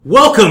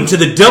Welcome to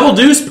the Double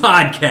Deuce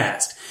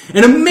Podcast,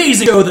 an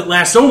amazing show that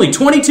lasts only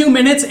 22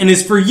 minutes and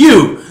is for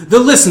you, the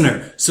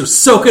listener, so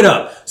soak it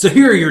up. So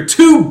here are your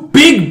two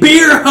big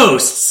beer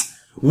hosts,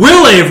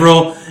 Will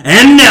Averill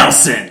and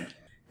Nelson.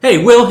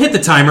 Hey, Will, hit the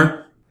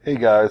timer. Hey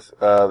guys,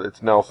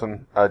 it's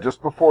Nelson.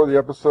 Just before the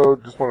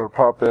episode, just wanted to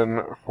pop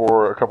in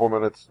for a couple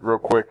minutes real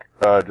quick,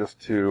 just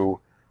to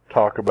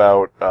talk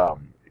about,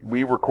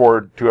 we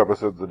record 2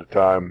 episodes at a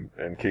time,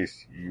 in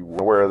case you were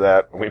aware of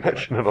that. We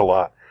mention it a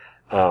lot.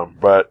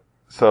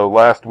 So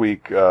last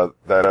week,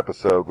 that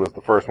episode was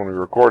the first one we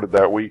recorded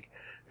that week,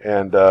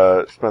 and,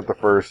 spent the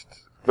first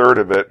third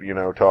of it,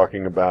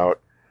 talking about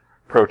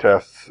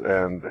protests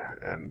and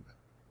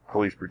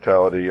police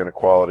brutality,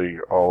 inequality,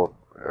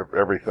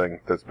 everything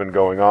that's been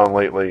going on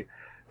lately.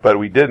 But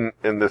we didn't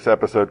in this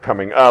episode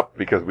coming up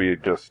because we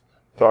had just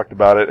talked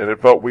about it, and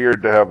it felt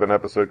weird to have an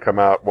episode come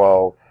out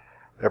while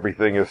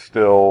everything is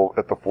still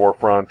at the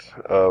forefront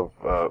of,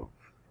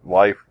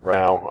 life right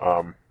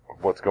now,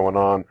 what's going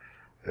on.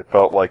 It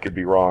felt like it'd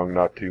be wrong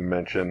not to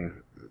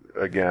mention,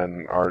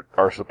 again,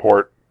 our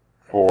support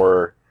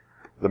for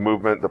the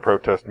movement, the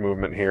protest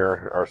movement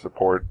here, our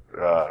support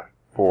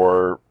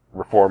for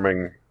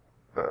reforming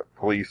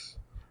police,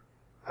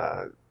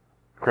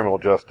 criminal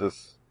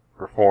justice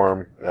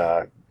reform.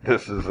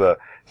 This is,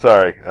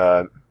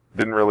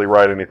 didn't really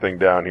write anything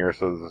down here,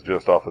 so this is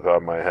just off the top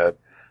of my head.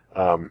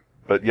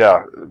 But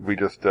yeah, we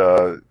just,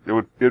 it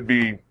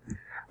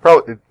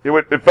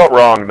felt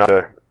wrong not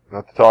to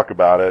talk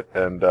about it,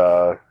 and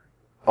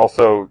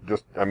also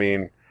just,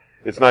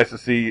 it's nice to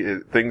see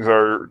things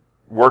are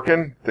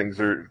working.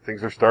 Things are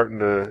starting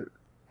to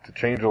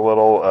change a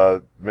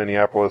little.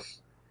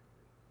 Minneapolis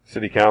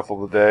City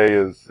Council today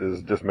is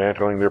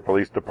dismantling their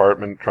police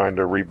department, trying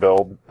to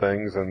rebuild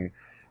things, and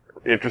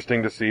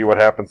interesting to see what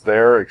happens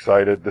there.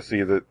 Excited to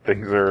see that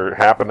things are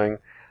happening.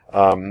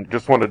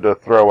 Just wanted to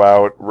throw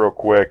out real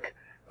quick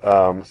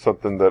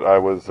something that I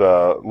was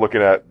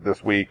looking at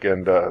this week,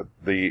 and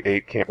the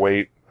 8 Can't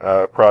Wait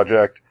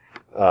project,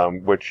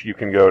 which you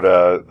can go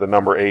to the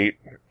number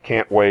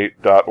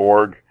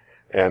 8can'twait.org,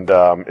 and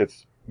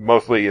it's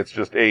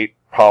just 8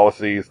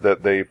 policies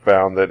that they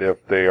found that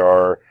if they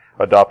are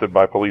adopted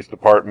by police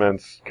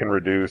departments can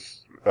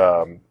reduce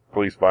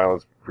police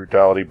violence,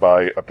 brutality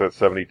by up to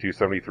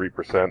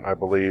 73%, I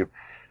believe.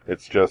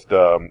 It's just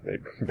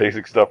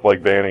basic stuff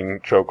like banning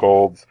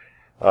chokeholds,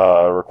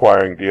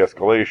 requiring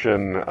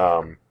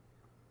de-escalation,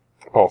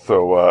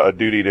 also a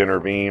duty to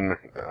intervene,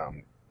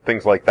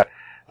 things like that.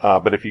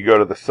 But if you go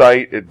to the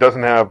site, it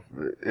doesn't have,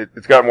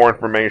 it's got more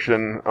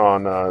information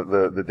on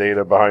the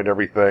data behind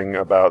everything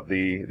about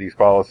these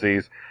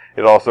policies.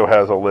 It also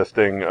has a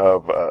listing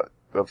of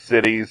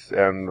cities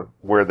and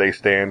where they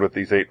stand with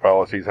these 8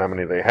 policies, how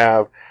many they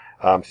have.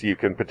 So you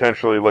can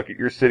potentially look at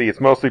your city.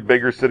 It's mostly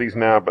bigger cities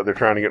now, but they're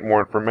trying to get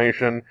more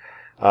information.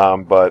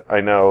 But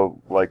I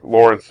know, like,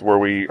 Lawrence, where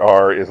we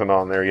are, isn't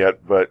on there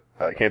yet, but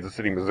Kansas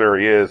City,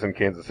 Missouri is, and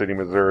Kansas City,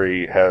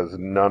 Missouri has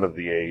none of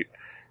the 8.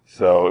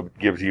 So it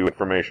gives you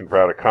information for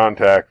how to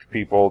contact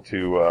people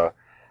to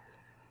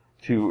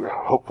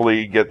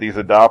hopefully get these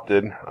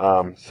adopted.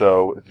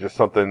 So it's just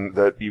something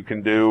that you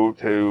can do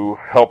to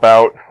help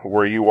out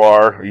where you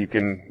are. You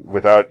can,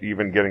 without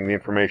even getting the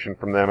information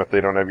from them, if they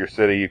don't have your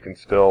city, you can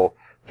still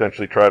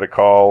potentially try to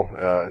call,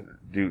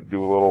 do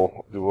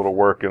a little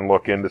work and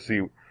look in to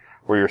see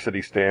where your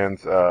city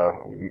stands.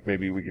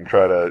 Maybe we can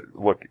try to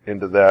look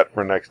into that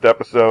for next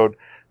episode.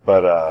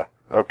 But,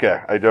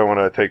 okay, I don't want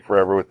to take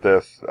forever with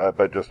this,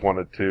 but just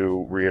wanted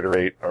to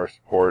reiterate our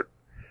support,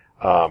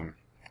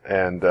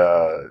 and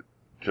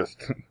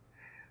just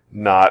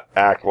not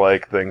act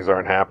like things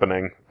aren't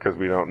happening because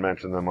we don't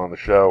mention them on the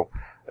show.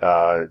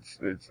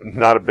 It's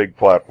not a big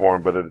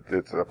platform, but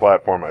it's a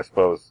platform, I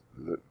suppose,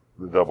 the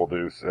Double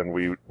Deuce, and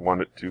we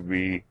want it to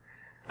be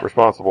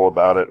responsible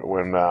about it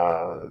when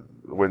the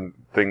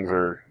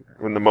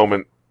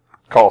moment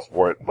calls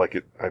for it,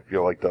 like I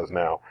feel like does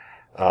now.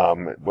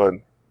 But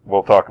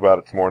we'll talk about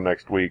it some more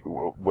next week.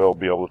 We'll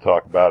be able to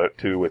talk about it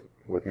too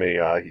with me.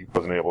 He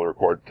wasn't able to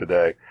record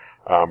today.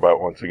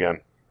 But once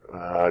again,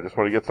 I just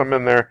want to get something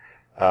in there.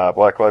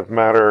 Black Lives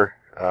Matter.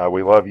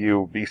 We love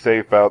you. Be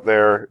safe out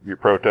there. If you're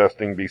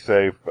protesting, be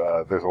safe.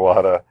 There's a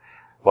lot of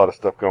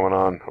stuff going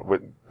on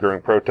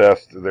during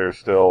protests. There's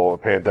still a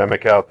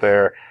pandemic out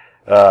there.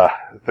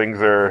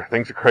 Things are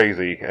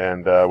crazy,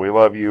 and we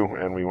love you,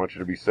 and we want you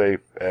to be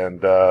safe.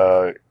 And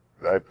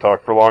I've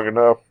talked for long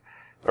enough.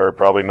 Or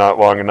probably not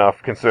long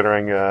enough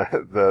considering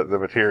the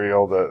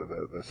material,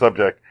 the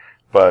subject,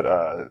 but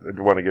I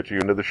want to get you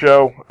into the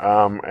show,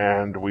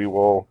 and we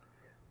will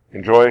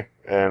enjoy,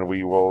 and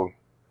we will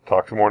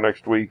talk some more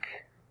next week.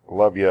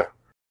 Love you.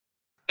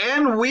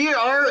 And we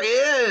are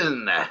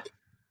in!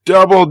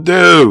 Double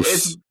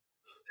Deuce!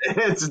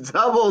 It's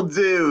Double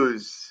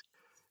Deuce.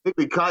 I think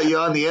we caught you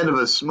on the end of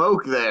a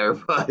smoke there,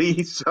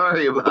 buddy.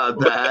 Sorry about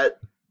that.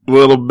 A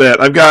little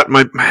bit.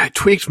 I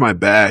tweaked my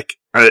back.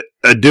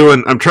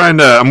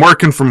 I'm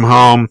working from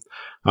home.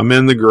 I'm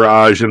in the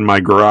garage, in my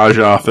garage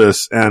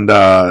office, and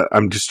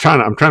I'm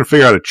trying to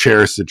figure out a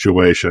chair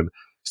situation.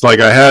 It's like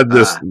I had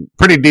this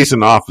pretty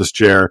decent office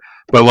chair,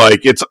 but like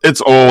it's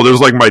old. It was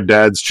like my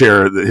dad's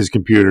chair, his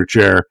computer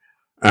chair,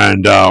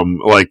 and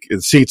like the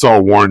seat's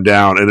all worn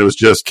down, and it was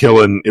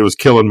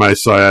killing my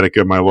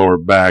sciatica, my lower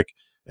back.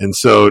 And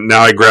so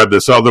now I grabbed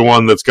this other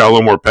one that's got a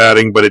little more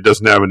padding, but it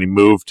doesn't have any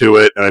move to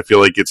it, and I feel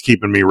like it's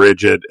keeping me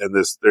rigid. And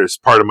there's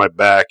part of my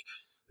back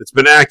that's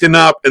been acting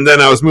up. And then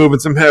I was moving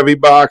some heavy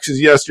boxes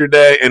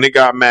yesterday, and it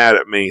got mad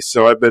at me.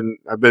 So I've been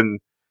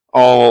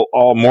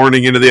all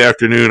morning into the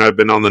afternoon. I've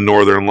been on the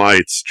Northern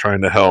Lights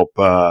trying to help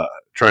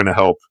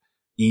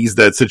ease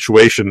that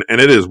situation,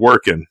 and it is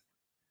working.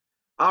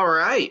 All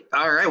right.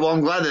 Well, I'm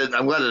glad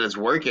that it's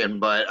working,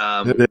 but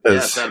it is. Yeah,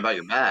 sad about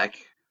your back.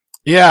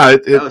 Yeah,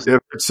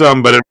 it's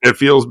but it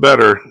feels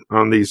better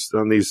on these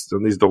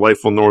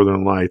delightful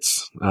Northern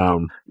Lights.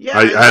 Yeah,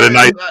 I had a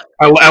night.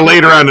 I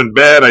laid around in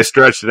bed. I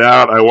stretched it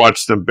out. I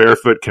watched some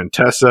Barefoot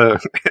Contessa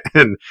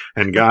and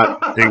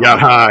got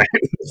high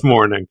this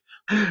morning.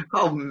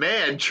 Oh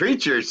man,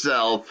 treat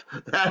yourself.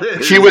 That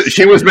is...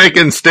 She was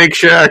making Steak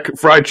Shack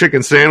fried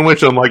chicken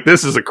sandwich. I'm like,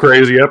 this is a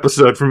crazy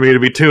episode for me to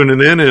be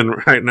tuning in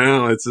right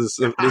now. This is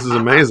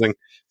amazing.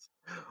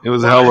 It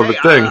was a hell of a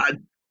thing.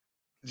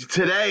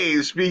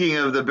 Today, speaking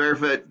of the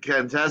Barefoot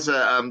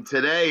Contessa,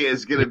 today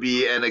is going to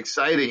be an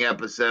exciting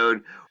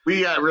episode.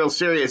 We got real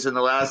serious in the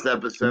last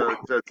episode,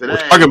 so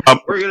today we're going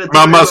to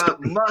talk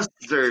about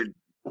mustard.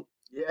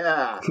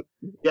 Yeah,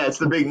 it's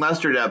the big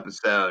mustard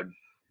episode.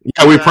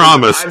 Yeah, we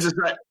promised.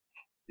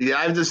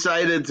 I've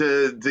decided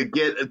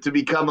to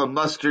become a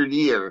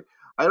mustardier.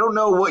 I don't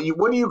know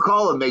what do you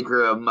call a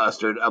maker of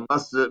mustard? A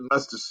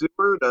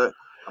mustarder?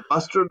 A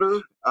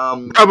mustarder?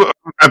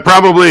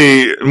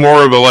 Probably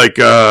more of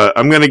a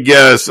I'm gonna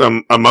guess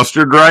a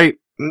mustard, right?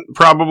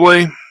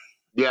 Probably.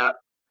 Yeah.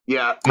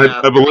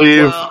 I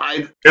believe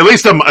at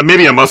least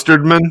maybe a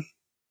mustardman.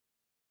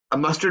 A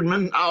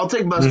mustardman? I'll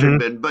take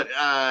mustardman, but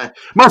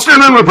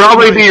mustardman would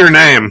probably be your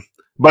name.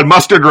 But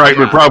mustard right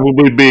would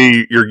probably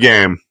be your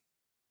game.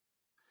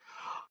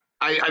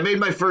 I made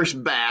my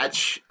first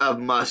batch of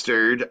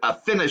mustard, a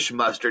Finnish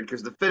mustard,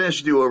 because the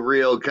Finnish do a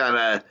real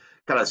kind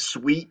of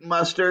sweet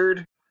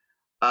mustard.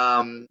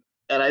 And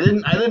I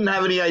didn't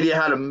have any idea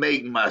how to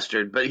make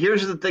mustard. But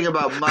here's the thing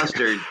about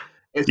mustard: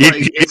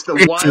 it's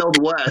the Wild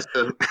West.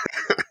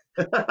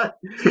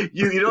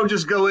 You don't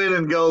just go in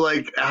and go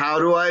like, how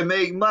do I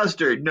make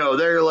mustard? No,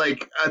 there are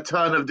like a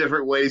ton of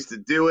different ways to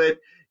do it.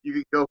 You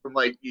can go from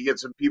you get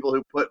some people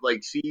who put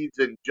seeds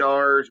in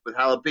jars with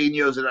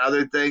jalapenos and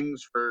other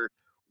things for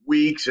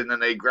weeks, and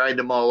then they grind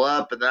them all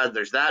up, and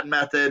there's that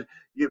method.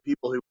 You get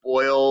people who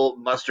boil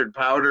mustard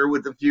powder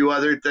with a few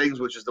other things,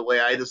 which is the way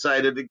I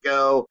decided to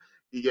go.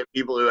 You get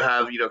people who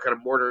have, kind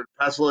of mortar and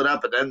pestle it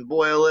up and then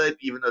boil it,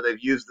 even though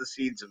they've used the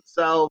seeds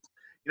themselves.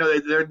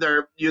 There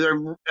are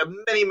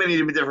many, many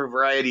different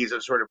varieties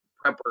of sort of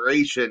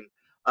preparation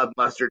of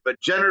mustard, but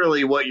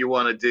generally what you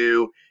want to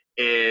do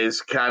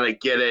is kind of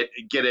get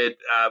it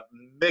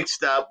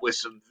mixed up with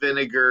some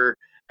vinegar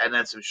and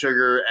then some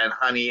sugar and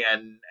honey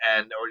and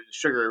or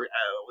sugar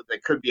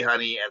that could be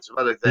honey and some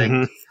other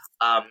things,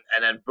 and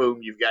then boom,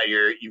 you've got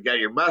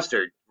your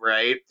mustard,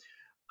 right?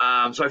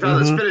 So I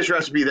found this Finnish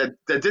recipe that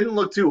didn't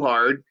look too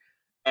hard,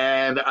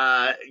 and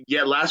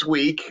last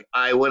week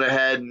I went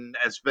ahead and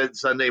spent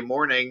Sunday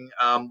morning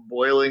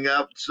boiling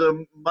up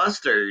some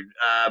mustard,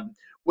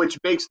 which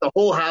makes the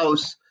whole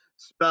house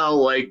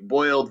smell like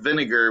boiled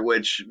vinegar,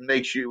 which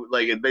makes you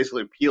it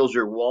basically peels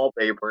your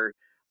wallpaper.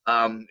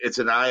 It's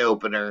an eye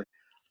opener,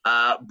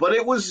 but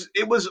it was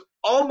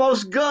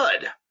almost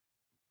good.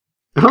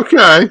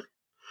 Okay,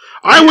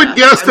 I would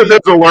guess that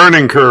there's a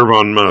learning curve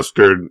on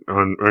mustard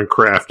on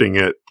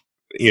crafting it.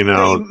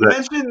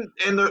 Mentioned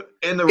in the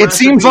it recipe,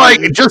 seems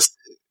like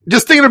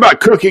just thinking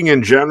about cooking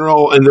in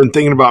general and then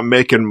thinking about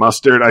making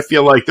mustard, I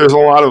feel like there's a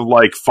lot of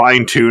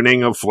fine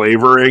tuning of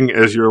flavoring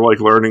as you're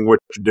learning what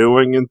you're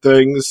doing and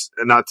things.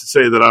 And not to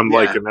say that I'm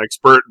an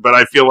expert, but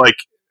I feel like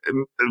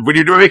when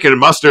you're making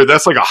mustard,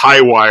 that's like a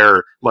high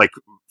wire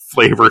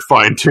flavor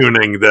fine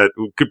tuning that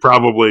could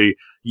probably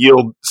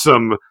yield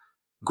some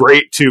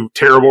great to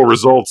terrible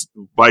results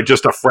by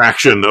just a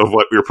fraction of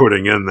what you're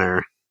putting in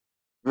there.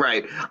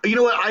 Right. You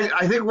know what?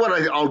 I think what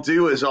I'll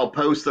do is I'll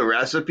post the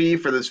recipe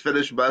for this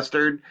Finnish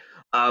mustard,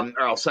 or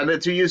I'll send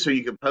it to you so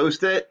you can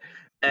post it.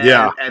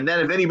 And then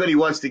if anybody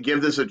wants to give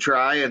this a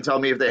try and tell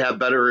me if they have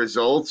better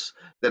results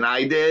than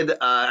I did, and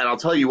I'll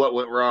tell you what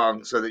went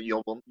wrong so that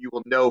you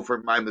will know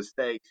from my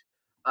mistakes.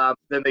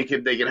 Then they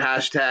can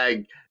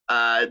hashtag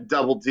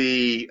Double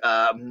D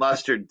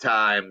mustard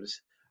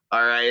times.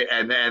 All right,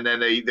 and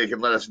then they can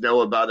let us know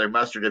about their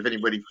mustard if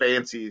anybody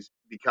fancies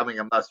becoming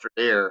a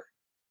mustardier.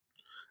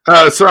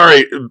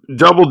 Sorry,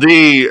 Double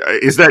D,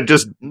 is that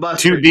just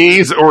mustard. 2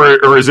 D's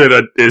or is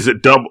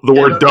it double the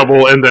word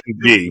double and then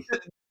D?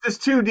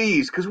 Just 2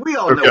 D's, because we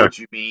all know what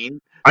you mean.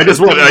 I just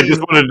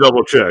wanted to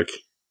double check.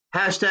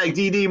 Hashtag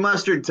DD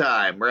mustard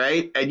time,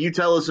 right? And you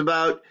tell us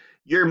about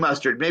your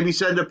mustard. Maybe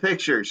send a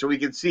picture so we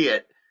can see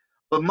it.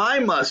 But my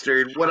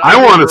mustard,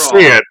 I want to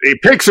see it. A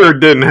picture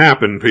didn't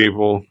happen,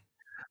 people.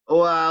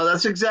 Well,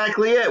 that's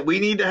exactly it. We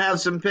need to have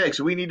some pics.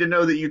 We need to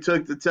know that you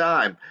took the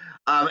time.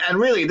 And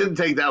really, it didn't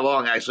take that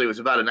long, actually. It was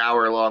about an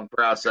hour-long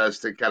process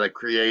to kind of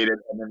create it,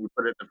 and then you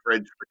put it in the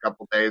fridge for a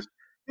couple days.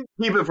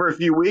 Keep it for a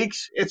few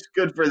weeks. It's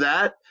good for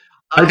that.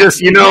 I just,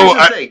 Here's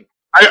the thing.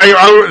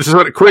 I just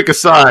a quick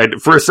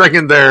aside for a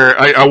second there.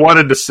 I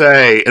wanted to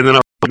say, and then I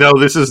was like, no,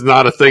 this is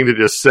not a thing to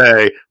just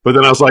say. But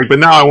then I was like, but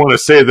now I want to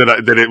say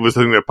that that it was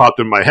something that popped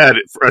in my head.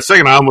 For a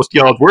second, I almost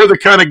yelled, "We're the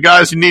kind of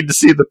guys who need to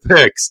see the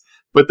pics."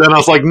 But then I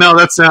was like, no,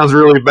 that sounds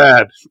really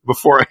bad.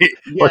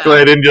 Luckily,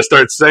 I didn't just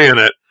start saying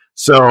it,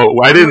 so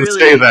I didn't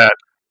say that.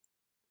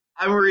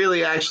 I'm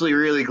really, actually,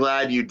 really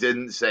glad you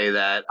didn't say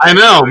that. I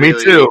know, me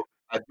too.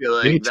 I feel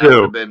like Me that too.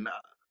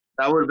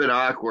 would have been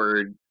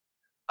awkward.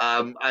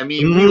 I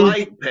mean, Mhm. we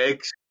like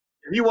pics.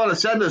 If you want to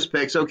send us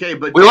pics, okay,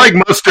 but We like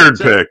mustard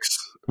pics.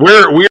 We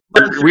are we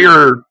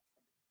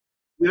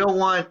don't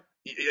want.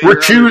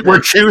 we're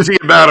choosy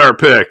about our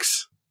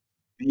picks.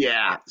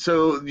 Yeah,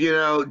 so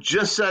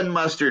just send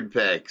mustard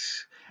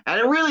pics, and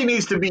it really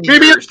needs to be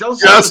Maybe yours. Don't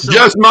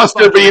just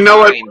mustard, but you know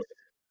what?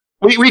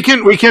 We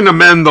can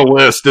amend the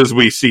list as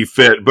we see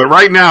fit, but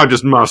right now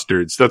just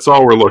mustards. That's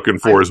all we're looking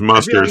for is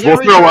mustards. We'll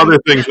throw other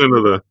things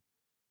into the.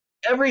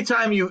 Every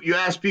time you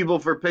ask people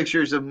for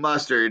pictures of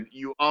mustard,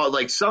 you all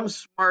like some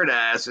smart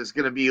ass is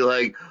going to be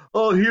like,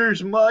 "Oh,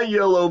 here's my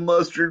yellow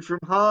mustard from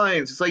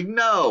Heinz." It's like,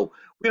 no,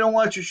 we don't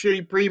want your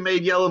shitty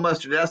pre-made yellow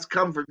mustard. It has to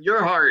come from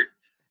your heart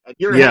and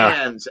your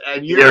hands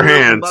and your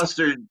hands.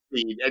 Mustard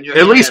seed and your.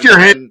 At least your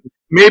hand.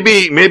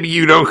 Maybe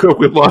you don't cook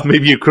with love.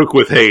 Maybe you cook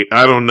with hate.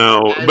 I don't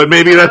know, but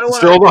maybe that's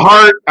still the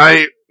heart.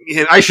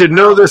 I should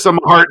know this. I'm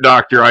a heart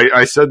doctor.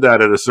 I said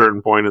that at a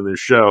certain point in this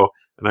show.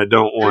 And I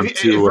don't want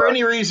to. For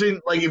any reason,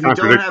 like if you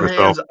don't have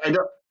hands,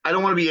 I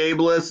don't want to be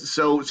ableist.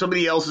 So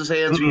somebody else's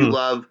hands who you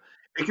love,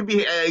 it could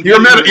be your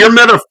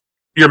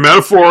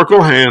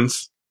metaphorical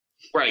hands.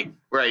 Right,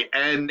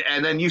 and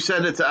then you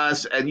send it to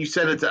us, and you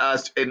send it to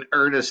us in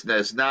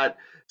earnestness, not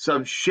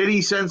some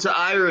shitty sense of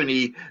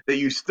irony that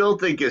you still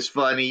think is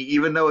funny,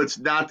 even though it's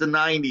not the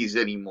 '90s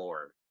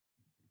anymore.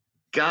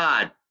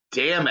 God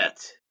damn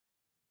it!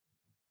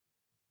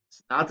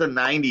 It's not the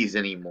 '90s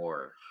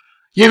anymore.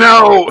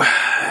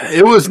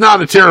 It was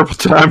not a terrible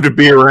time to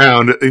be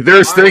around.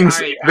 There's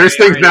things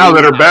now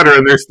that are better,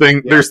 and there's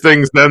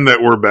things then that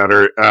were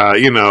better.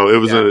 It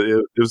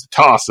was a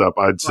toss up,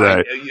 I'd say.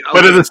 Okay.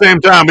 But at the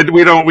same time,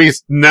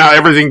 now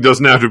everything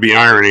doesn't have to be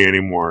irony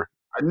anymore.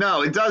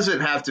 No, it doesn't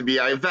have to be.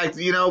 In fact,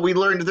 we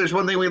learned that there's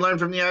one thing we learned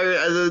from the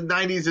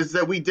 '90s is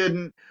that we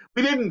didn't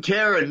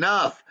care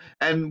enough,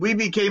 and we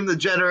became the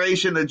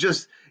generation that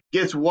just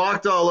gets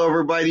walked all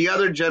over by the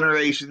other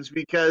generations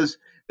because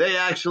they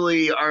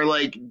actually are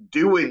like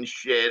doing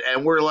shit,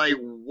 and we're like,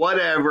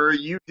 whatever,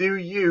 you do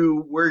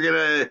you. We're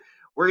gonna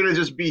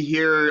just be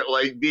here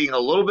like being a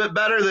little bit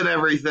better than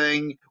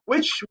everything,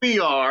 which we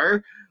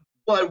are,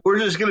 but we're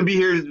just gonna be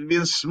here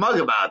being smug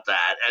about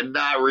that and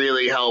not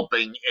really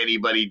helping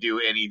anybody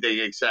do anything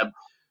except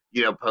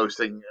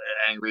posting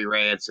angry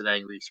rants and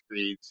angry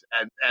screeds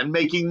and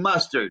making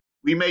mustard.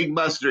 We make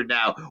mustard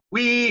now.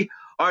 We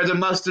are the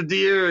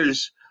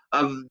mustardeers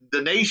of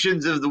the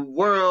nations of the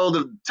world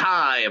of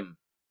time.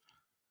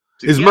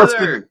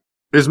 Together.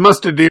 Is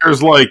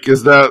mustardeers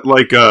is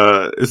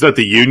that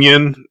the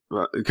union?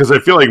 Because I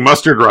feel like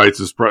mustard rights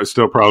is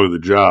still probably the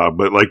job,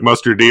 but like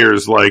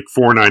mustardeers like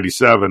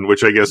 497,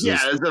 which I guess is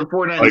it's the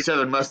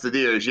 497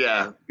 mustardeers.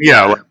 Yeah,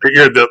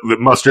 you're the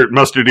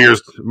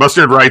mustardeers,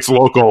 mustard rights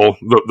local,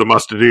 the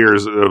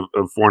mustardeers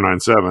of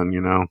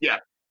 497. Yeah,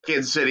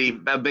 Kansas City,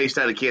 based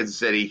out of Kansas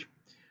City,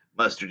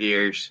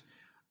 mustardeers.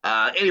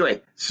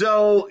 Anyway,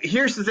 so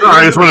here's the thing.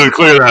 I just wanted to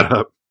clear that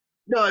up.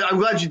 No, I'm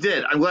glad you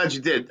did.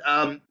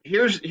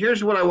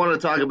 Here's what I want to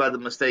talk about the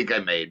mistake I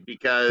made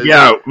because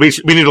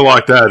we need to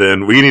lock that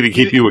in. We need to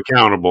keep you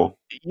accountable.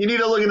 You need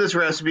to look at this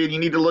recipe and you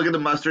need to look at the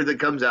mustard that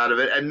comes out of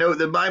it and note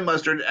that my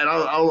mustard, and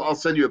I'll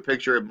send you a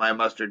picture of my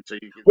mustard so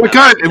you can. What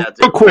kind?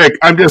 Real quick,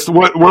 I'm just.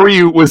 What were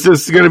you? Was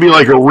this going to be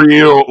like a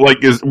real?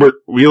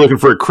 Were you looking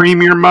for a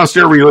creamier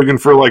mustard? Were you looking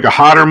for like a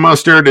hotter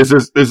mustard? Is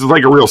this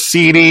like a real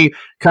seedy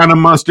kind of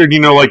mustard?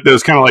 Like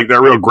those kind of like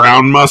that real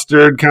ground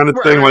mustard kind of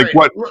thing. Like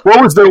what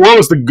was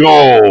the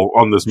goal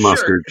on this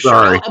mustard? Sure.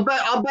 Sorry,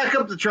 I'll back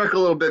up the truck a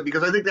little bit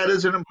because I think that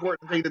is an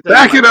important thing to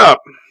back it up.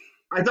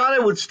 I thought I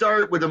would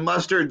start with a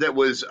mustard that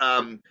was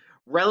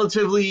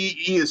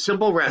relatively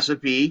simple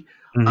recipe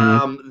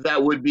that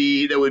would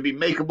be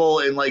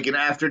makeable in like an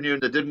afternoon,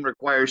 that didn't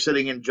require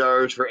sitting in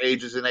jars for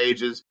ages and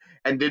ages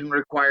and didn't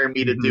require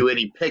me to do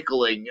any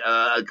pickling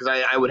because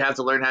I would have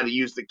to learn how to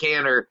use the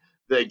canner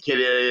that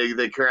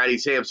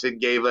Karate Samson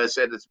gave us,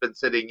 and it's been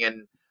sitting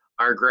in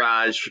our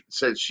garage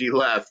since she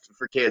left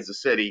for Kansas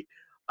City.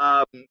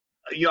 I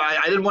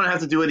didn't want to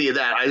have to do any of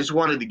that. I just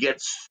wanted to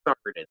get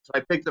started. So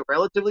I picked a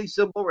relatively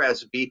simple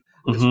recipe,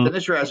 a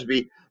spinach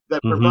recipe,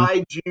 that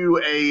provides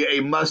you a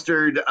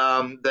mustard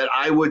that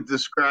I would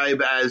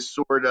describe as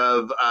sort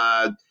of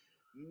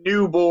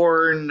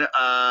newborn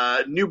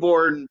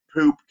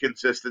poop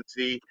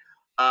consistency.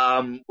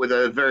 with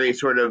a very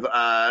sort of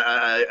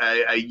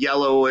a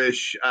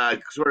yellowish,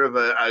 sort of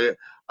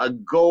a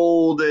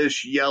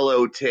goldish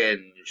yellow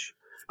tinge.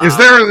 Is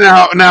there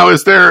now?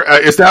 Is there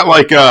is that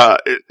like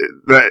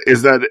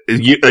is that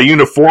a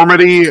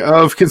uniformity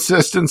of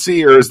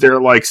consistency, or is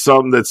there like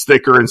some that's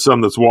thicker and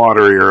some that's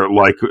waterier,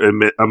 like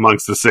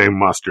amongst the same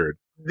mustard?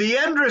 The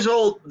end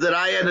result that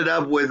I ended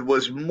up with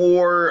was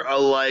more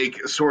like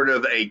sort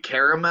of a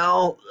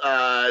caramel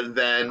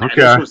than. Okay. And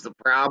this was the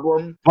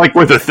problem. Like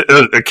with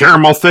a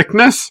caramel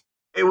thickness.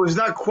 It was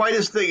not quite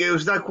as thick. It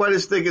was not quite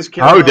as thick as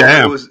caramel. Oh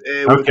damn! It was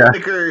okay.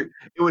 thicker.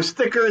 It was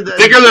thicker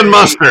than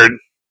mustard.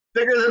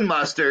 Thicker than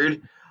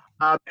mustard,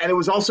 and it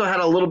was also had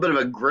a little bit of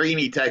a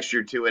grainy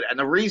texture to it. And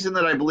the reason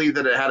that I believe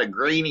that it had a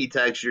grainy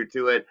texture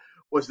to it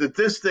was that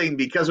this thing,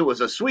 because it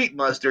was a sweet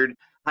mustard,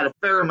 had a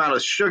fair amount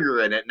of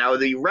sugar in it. Now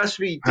the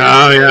recipe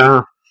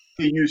to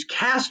use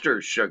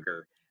caster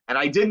sugar, and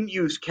I didn't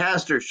use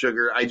caster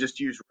sugar. I just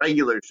used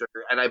regular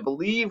sugar. And I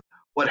believe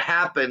what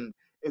happened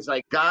is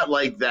I got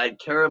like that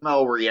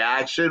caramel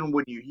reaction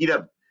when you heat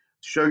up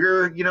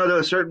sugar, to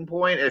a certain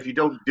point. If you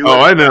don't do it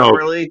I know.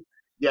 properly,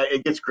 yeah,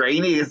 it gets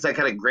grainy. It's that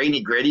kind of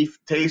grainy, gritty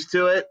taste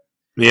to it.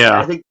 Yeah. And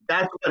I think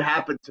that's what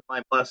happened to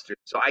my mustard.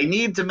 So I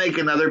need to make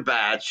another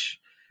batch,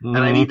 and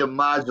I need to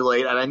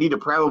modulate, and I need to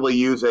probably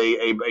use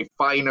a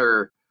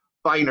finer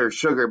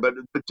sugar. But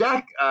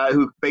Jack,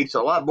 who bakes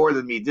a lot more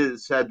than me,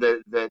 said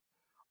that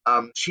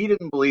she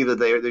didn't believe that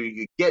you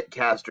could get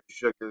caster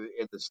sugar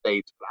in the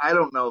States. But I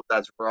don't know if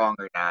that's wrong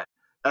or not.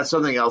 That's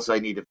something else I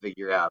need to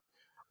figure out.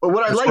 But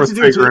what I'd like to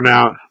do figuring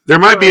out. There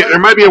might be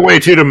a way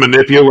to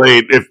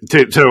manipulate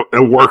to a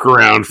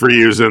workaround for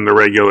using the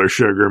regular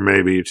sugar,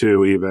 maybe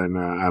too. Even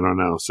I don't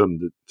know.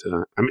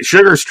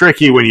 Sugar's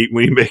tricky when you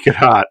make it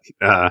hot.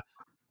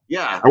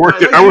 Yeah, I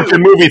worked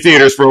in movie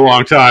theaters for a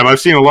long time. I've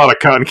seen a lot of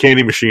cotton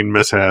candy machine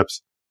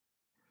mishaps.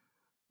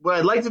 What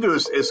I'd like to do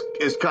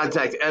is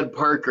contact Ed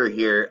Parker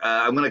here.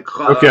 I'm going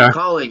to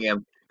calling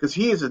him because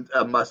he is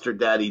a mustard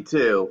daddy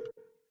too.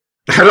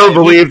 I don't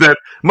believe that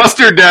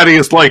mustard daddy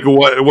is like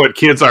what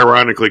kids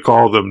ironically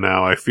call them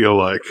now. I feel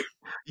like.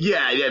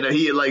 Yeah. No,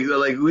 he like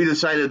we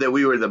decided that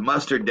we were the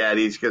mustard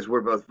daddies because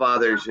we're both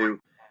fathers who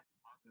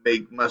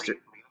make mustard.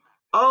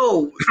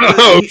 Oh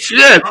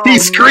shit!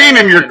 He's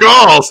screening your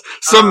calls.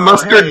 Some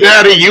mustard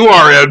daddy you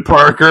are, Ed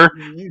Parker.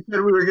 You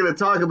said we were going to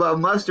talk about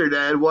mustard,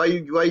 Ed. Why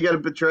you got to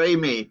betray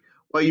me?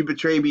 Why you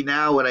betray me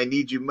now when I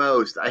need you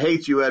most? I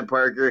hate you, Ed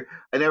Parker.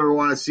 I never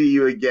want to see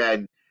you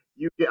again.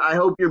 I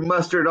hope your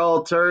mustard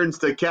all turns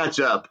to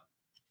ketchup.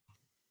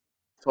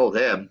 Told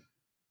him.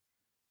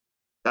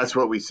 That's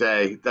what we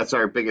say. That's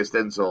our biggest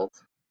insult.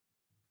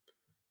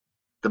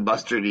 The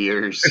mustard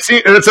ears.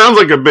 It sounds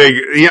like a big.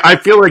 Yeah, I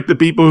feel like the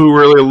people who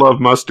really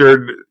love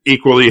mustard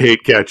equally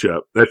hate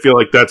ketchup. I feel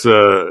like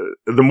the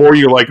more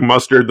you like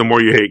mustard, the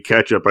more you hate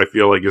ketchup. I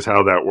feel like is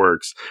how that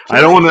works.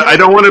 I don't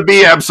want to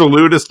be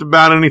absolutist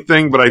about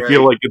anything, but I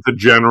feel like it's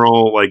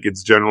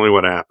generally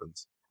what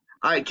happens.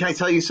 All right, can I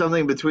tell you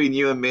something between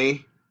you and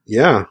me?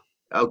 Yeah.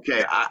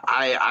 Okay,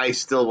 I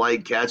still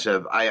like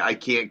ketchup. I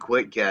can't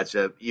quit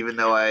ketchup, even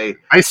though I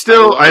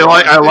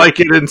like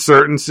it in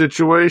certain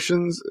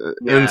situations,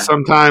 and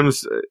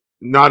sometimes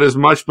not as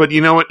much. But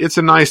you know what? It's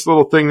a nice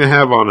little thing to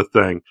have on a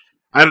thing.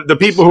 The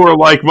people who are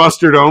like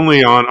mustard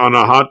only on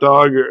a hot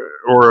dog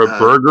or a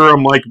burger,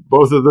 I'm like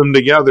both of them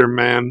together,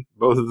 man.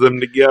 Both of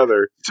them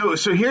together. So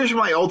here's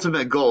my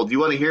ultimate goal. Do you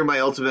want to hear my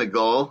ultimate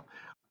goal?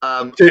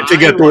 To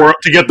get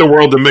the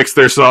world to mix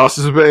their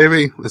sauces,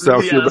 baby. Is that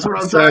what you're that's about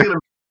what I'm to say? talking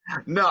about.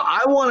 No,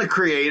 I want to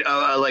create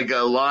a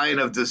line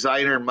of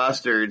designer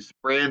mustards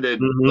branded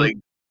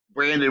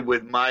branded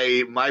with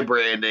my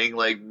branding,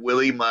 like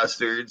Willie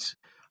Mustards,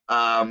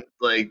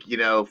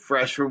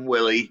 fresh from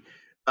Willie.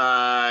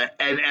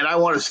 And I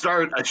want to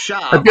start a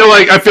shop. I feel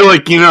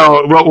like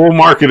we'll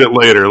market it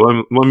later.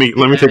 Let me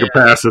take a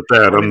pass at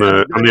that. I'm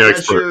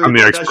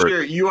the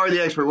expert. You are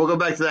the expert. We'll go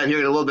back to that here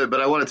in a little bit,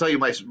 but I want to tell you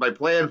my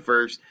plan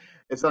first.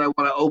 Is that I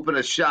want to open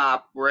a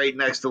shop right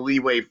next to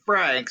Leeway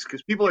Frank's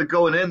because people are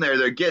going in there.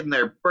 They're getting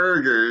their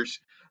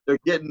burgers. They're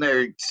getting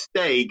their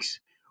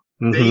steaks.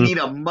 Mm-hmm. They need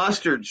a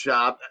mustard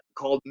shop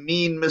called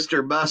Mean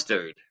Mr.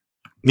 Mustard.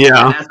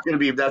 Yeah, and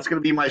that's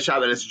gonna be my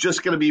shop, and it's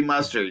just gonna be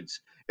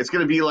mustards. It's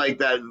gonna be like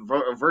that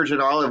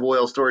Virgin Olive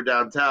Oil store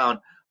downtown,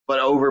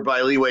 but over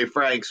by Leeway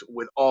Frank's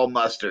with all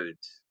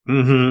mustards.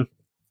 Mm-hmm.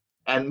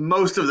 And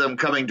most of them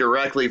coming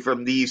directly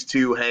from these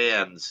two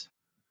hands.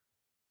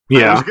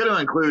 Yeah, I was going to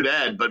include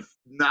Ed, but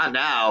not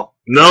now.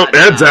 Nope,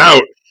 Ed's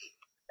out.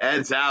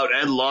 Ed's out.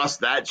 Ed lost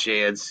that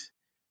chance.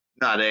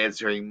 Not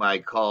answering my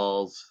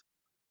calls.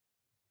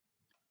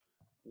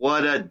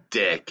 What a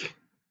dick.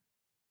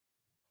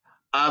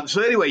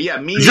 So anyway, yeah,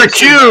 me.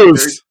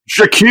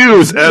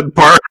 J'accuse Ed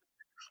Parker.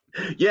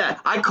 Yeah,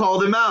 I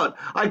called him out.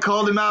 I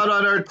called him out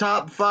on our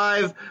top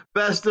 5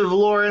 Best of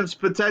Lawrence,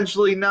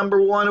 potentially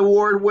 #1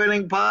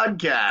 award-winning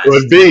podcast.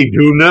 Could be.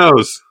 Who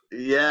knows?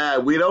 Yeah,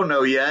 we don't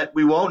know yet.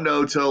 We won't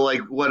know till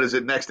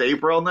next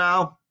April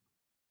now?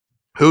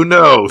 Who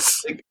knows?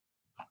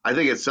 I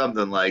think it's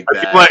something like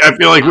that. I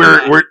feel like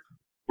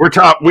we're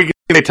top. We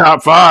a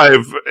top 5,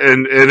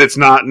 and it's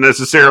not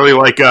necessarily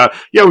like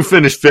we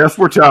finished 5th,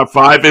 we're top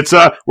 5. It's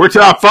we're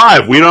top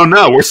 5. We don't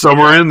know. We're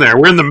somewhere in there.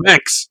 We're in the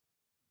mix.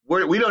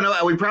 We don't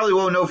know. We probably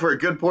won't know for a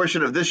good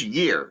portion of this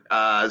year.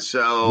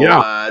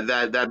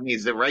 That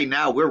means that right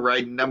now we're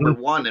right number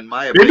 1 in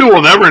my opinion. Maybe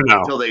we'll never know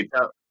until they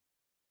tell.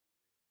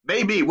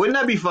 Maybe wouldn't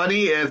that be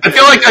funny if I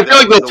feel like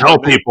they'll tell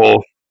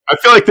people. I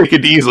feel like they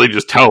could easily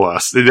just tell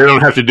us. They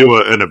don't have to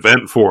do an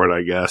event for it.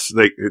 I guess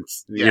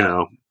you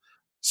know,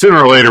 sooner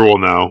or later we'll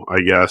know.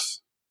 I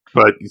guess,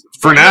 but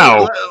for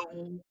now,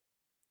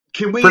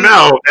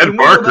 Ed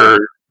Parker,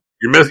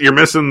 you're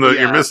missing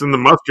the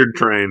mustard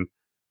train.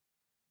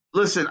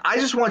 Listen, I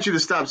just want you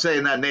to stop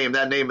saying that name.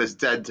 That name is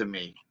dead to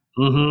me.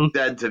 Mm-hmm.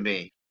 Dead to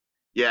me.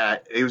 Yeah,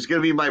 it was going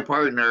to be my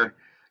partner.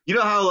 You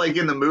know how, like,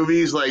 in the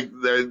movies, like,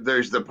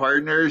 there's the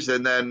partners,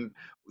 and then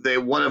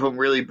one of them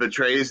really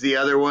betrays the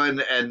other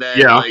one, and then,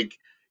 like,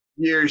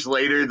 years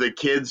later, the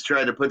kids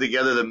try to put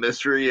together the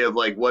mystery of,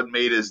 like, what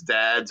made his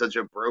dad such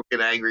a broken,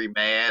 angry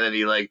man, and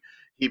he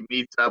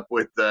meets up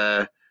with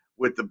the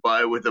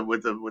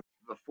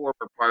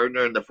former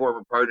partner, and the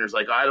former partner's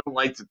like, I don't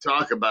like to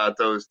talk about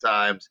those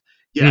times.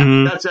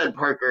 Yeah, that's Ed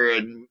Parker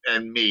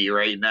and me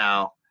right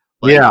now.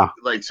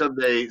 Like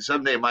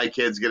someday my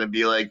kid's gonna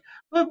be like,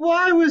 but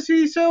why was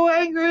he so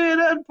angry at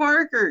Ed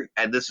Parker?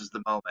 And this is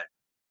the moment.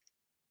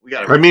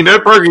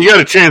 Ed Parker, you got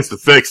a chance to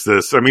fix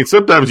this. I mean,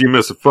 sometimes you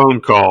miss a phone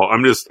call.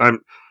 We're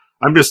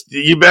gonna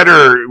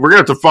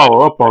have to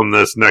follow up on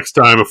this next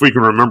time if we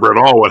can remember at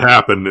all what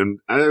happened. And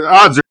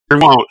odds are we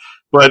won't.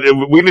 But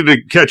we need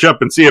to catch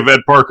up and see if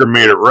Ed Parker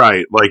made it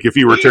right. Like, if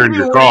he returned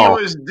your call.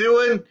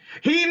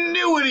 He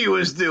knew what he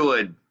was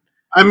doing.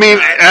 I mean,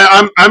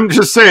 I'm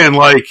just saying,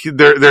 like,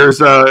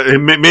 there's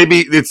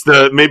maybe he's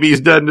dead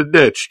in the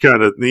ditch,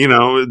 kind of, you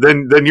know.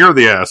 Then you're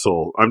the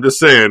asshole. I'm just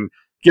saying,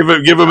 give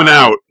him an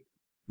out.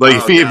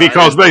 Like, if he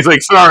calls back, he's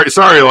like,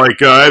 sorry,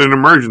 like, I had an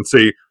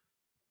emergency.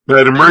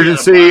 And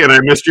I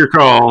missed your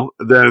call,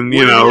 then,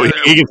 you know,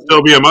 he can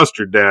still be a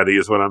mustard daddy,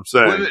 is what I'm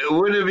saying.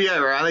 Wouldn't it be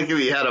ironic if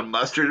he had a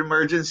mustard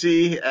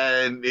emergency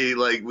and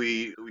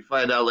we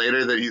find out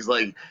later that he's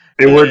like,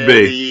 it would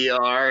be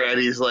ER,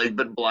 and he's like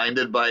been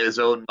blinded by his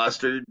own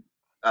mustard,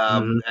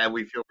 and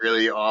we feel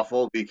really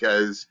awful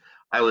because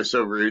I was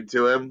so rude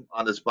to him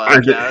on this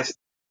podcast.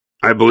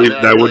 I believe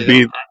that'd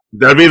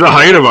be the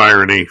height of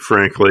irony,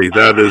 frankly.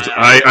 That is,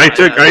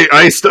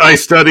 I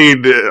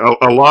studied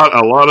a lot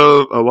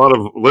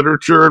of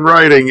literature and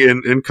writing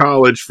in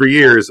college for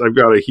years. I've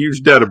got a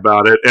huge debt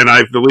about it, and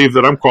I believe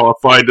that I'm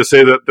qualified to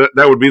say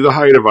that would be the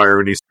height of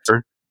irony,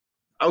 sir.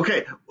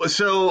 Okay,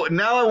 so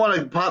now I want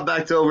to pop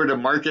back over to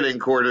Marketing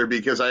Quarter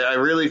because I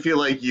really feel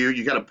like you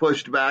kind of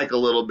pushed back a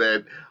little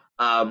bit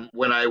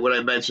when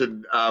I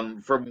mentioned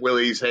From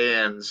Willie's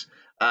Hands.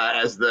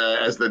 As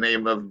the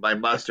name of my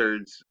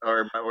mustards,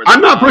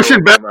 I'm not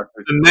pushing back the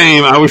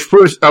name. I was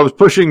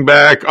pushing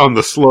back on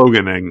the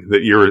sloganing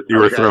that you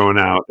were throwing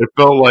out. It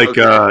felt like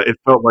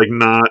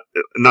not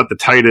the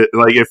tightest.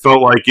 Like, it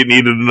felt like it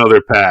needed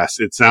another pass.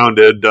 It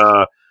sounded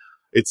a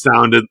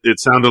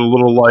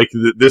little like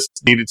this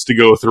needed to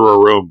go through a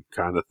room,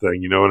 kind of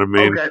thing. You know what I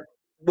mean? Okay.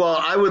 Well,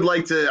 I would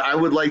like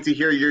to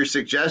hear your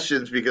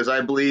suggestions because I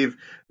believe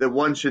that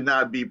one should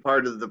not be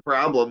part of the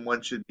problem.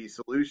 One should be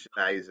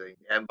solutionizing,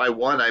 and by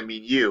one I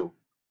mean you.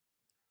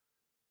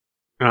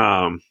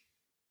 I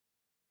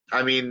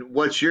mean,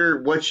 what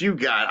you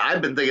got?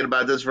 I've been thinking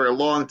about this for a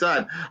long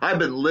time. I've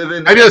been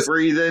living and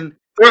breathing.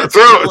 Throw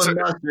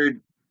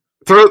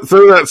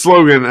that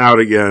slogan out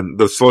again.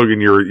 The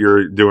slogan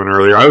you're doing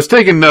earlier. I was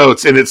taking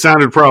notes and it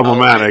sounded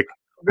problematic.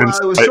 Okay.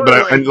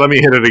 Well, let me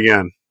hit it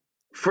again.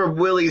 From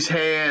Willie's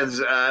Hands,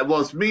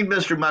 it's me,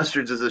 Mr.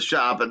 Mustards is a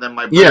shop, and then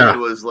my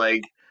brand was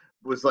like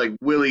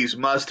Willie's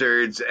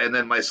Mustards, and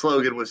then my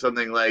slogan was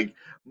something like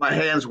 "My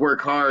hands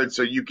work hard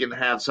so you can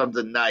have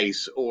something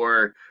nice."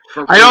 Or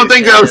I don't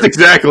think that was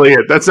exactly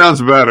it. That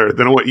sounds better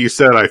than what you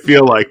said. I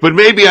feel like, but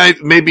maybe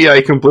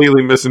I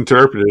completely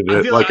misinterpreted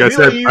it. I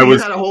said, I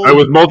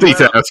was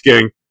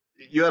multitasking.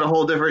 You had a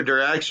whole different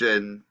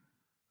direction.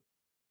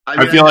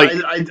 I feel like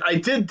I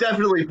did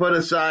definitely put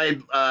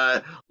aside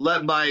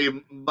let my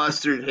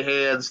mustard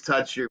hands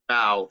touch your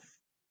mouth.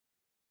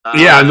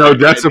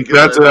 That's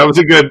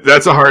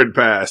a hard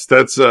pass.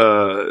 That's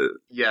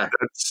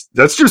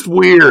just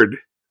weird.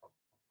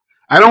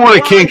 I don't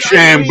want to kink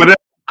shame, but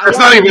that's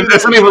not even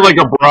like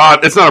a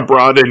broad. It's not a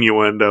broad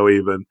innuendo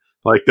even.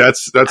 Like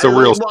that's a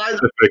real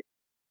specific.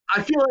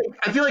 I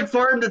feel like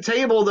farm to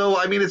table though.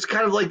 I mean, it's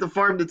kind of like the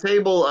farm to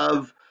table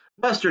of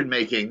mustard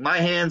making. My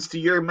hands to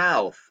your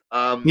mouth.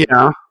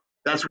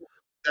 That's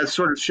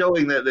sort of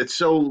showing that it's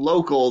so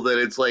local that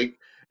it's like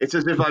it's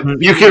as if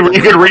I'm. You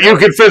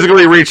could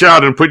physically reach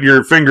out and put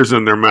your fingers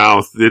in their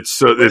mouth. It's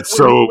so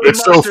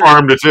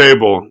farm to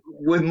table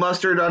with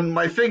mustard on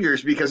my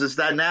fingers because it's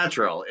that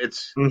natural.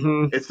 It's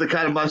the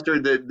kind of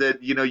mustard that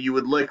you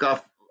would lick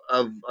off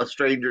of a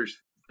stranger's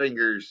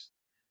fingers.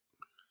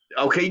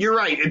 Okay, you're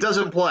right. It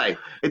doesn't play.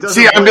 It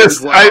doesn't. See, I'm play just.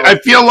 as well. I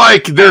feel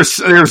like there's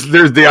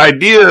the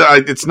idea.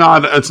 It's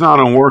not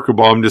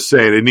unworkable. I'm just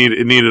saying it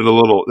needed a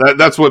little.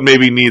 That's what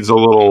maybe needs a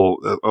little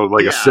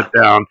like a sit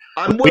down.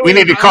 We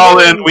need to call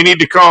in. We need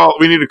to call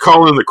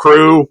in the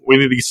crew. We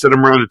need to sit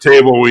them around the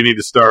table. We need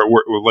to start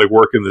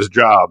working this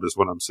job. Is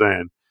what I'm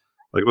saying.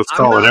 Like, let's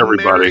call in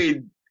everybody. I'm not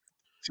married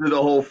to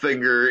the whole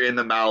finger in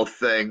the mouth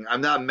thing.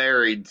 I'm not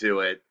married to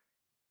it.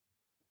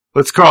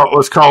 Let's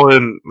call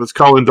in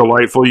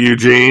Delightful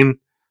Eugene.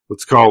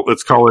 Let's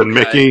call in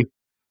Mickey.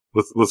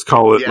 Let's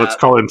call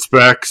in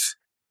Specs.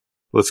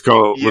 Let's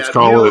call in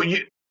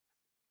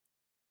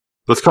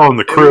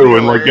the crew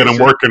and like get them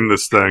working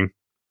this thing.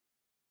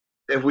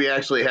 If we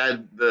actually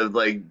had the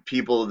like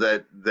people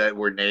that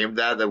were named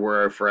that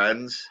were our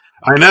friends.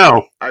 I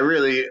know. I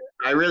really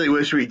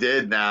wish we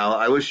did now.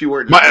 I wish you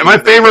weren't. My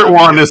favorite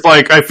one is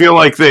like, I feel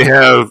like they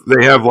have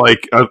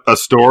like a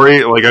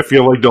story. Like, I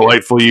feel like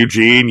Delightful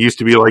Eugene used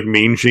to be like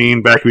Mean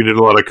Gene back when he did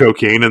a lot of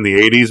cocaine in the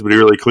 80s, but he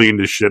really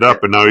cleaned his shit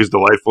up, and now he's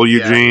Delightful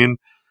Eugene.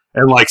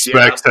 And like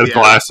Specs has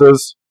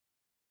glasses.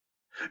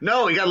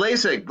 No, he got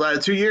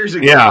LASIK 2 years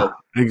ago. Yeah.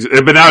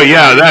 But now,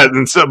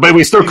 but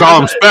we still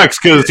call him Specs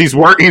because he's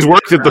worked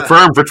at the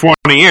firm for 20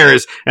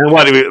 years. And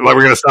what, we're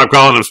going to stop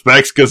calling him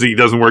Specs because he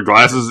doesn't wear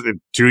glasses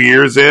 2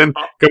 years in?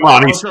 Come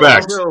on, he's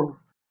Specs.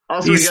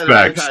 Also, he's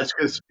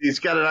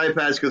got an eye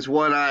patch because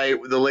one eye,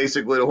 the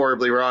LASIK went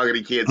horribly wrong and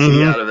he can't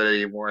see out of it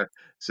anymore.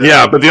 So,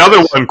 yeah, but the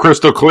other one,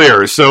 crystal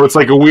clear. So it's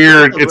like a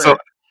weird, it's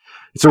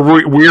a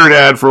weird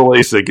ad for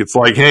LASIK. It's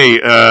like, hey,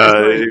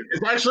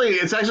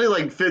 it's actually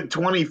like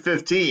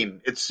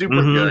 2015. It's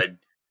super good.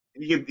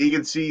 He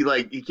can see,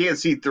 like, he can't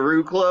see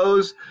through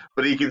clothes,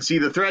 but he can see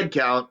the thread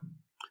count.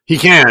 He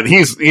can.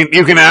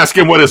 You can ask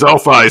him what his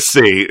elf eyes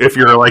see if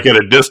you're like at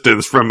a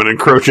distance from an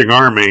encroaching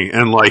army,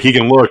 and like he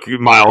can look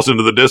miles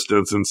into the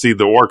distance and see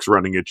the orcs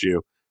running at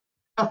you.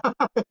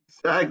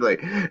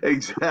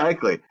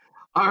 Exactly.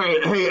 All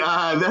right, hey,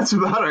 that's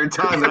about our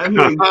time. I'm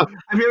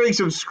hearing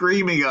some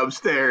screaming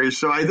upstairs,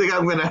 so I think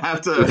I'm going to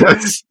have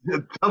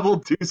to double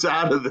deuce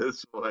out of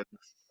this one.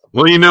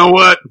 Well, you know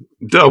what?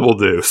 Double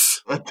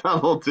deuce. A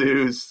double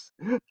deuce.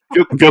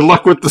 Good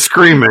luck with the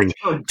screaming.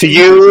 To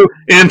you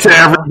and to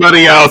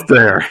everybody out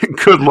there.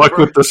 Good luck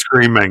with the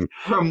screaming.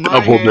 From my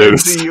double hand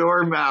deuce. to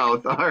your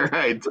mouth. All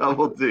right,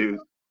 double deuce.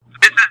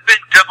 This has been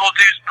Double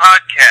Deuce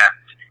Podcast.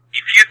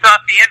 If you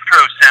thought the intro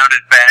sounded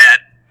bad,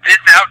 this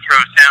outro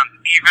sounds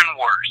even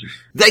worse.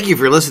 Thank you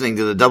for listening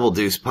to the Double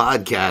Deuce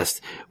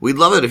Podcast. We'd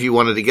love it if you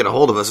wanted to get a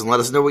hold of us and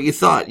let us know what you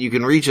thought. You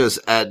can reach us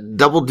at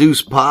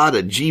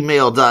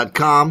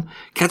doubledeucepod@gmail.com.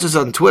 Catch us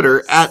on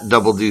Twitter at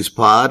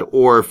doubledeucepod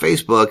or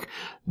Facebook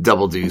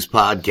Double Deuce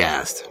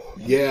Podcast.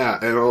 Yeah,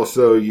 and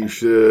also you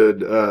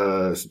should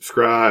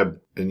subscribe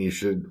and you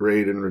should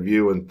rate and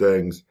review and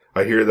things.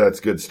 I hear that's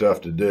good stuff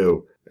to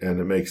do,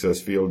 and it makes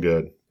us feel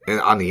good. And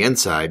on the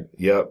inside.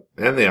 Yep,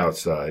 and the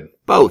outside.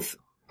 Both.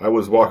 I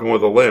was walking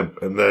with a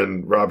limp, and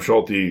then Rob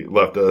Schulte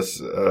left us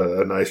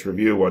a nice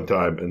review one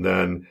time, and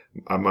then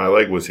my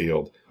leg was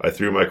healed. I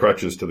threw my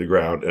crutches to the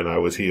ground, and I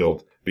was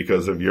healed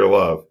because of your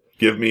love.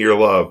 Give me your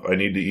love. I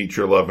need to eat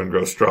your love and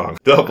grow strong.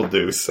 Double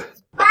deuce.